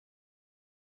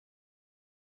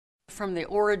From the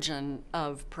origin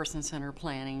of person-centered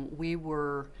planning, we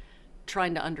were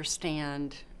trying to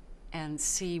understand and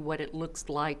see what it looks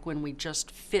like when we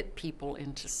just fit people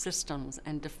into systems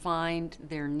and defined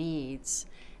their needs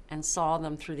and saw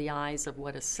them through the eyes of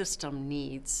what a system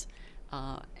needs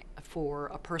for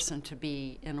a person to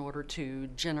be in order to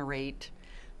generate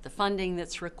the funding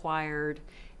that's required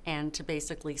and to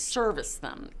basically service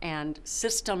them. And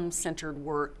system-centered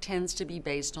work tends to be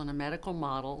based on a medical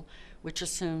model which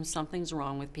assumes something's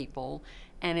wrong with people,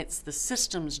 and it's the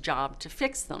system's job to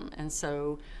fix them. And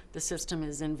so the system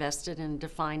is invested in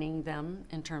defining them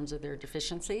in terms of their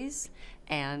deficiencies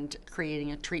and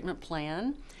creating a treatment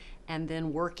plan, and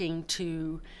then working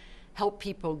to help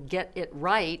people get it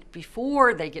right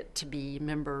before they get to be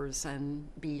members and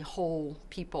be whole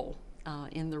people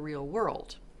in the real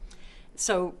world.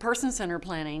 So person-centered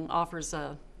planning offers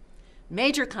a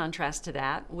major contrast to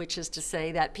that, which is to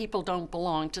say that people don't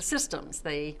belong to systems.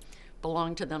 They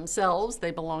belong to themselves,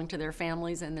 they belong to their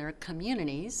families and their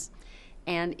communities.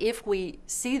 And if we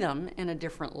see them in a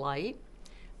different light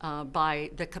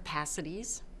by the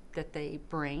capacities that they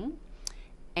bring,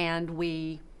 and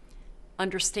we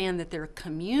understand that their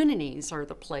communities are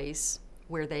the place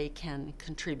where they can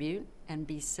contribute and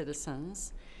be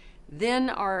citizens, then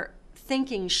our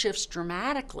thinking shifts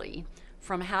dramatically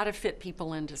from how to fit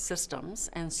people into systems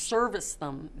and service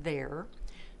them there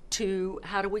to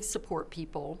how do we support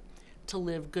people to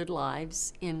live good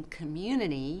lives in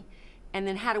community, and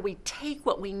then how do we take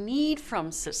what we need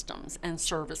from systems and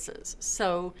services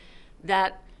so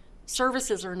that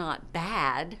services are not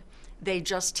bad, they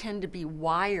just tend to be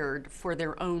wired for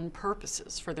their own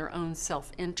purposes, for their own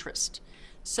self-interest.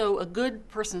 So a good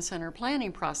person-centered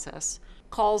planning process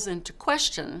calls into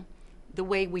question the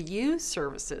way we use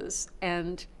services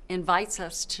and invites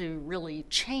us to really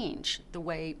change the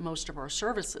way most of our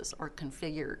services are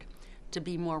configured to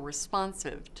be more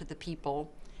responsive to the people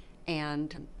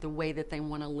and the way that they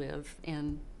want to live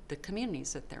in the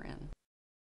communities that they're in.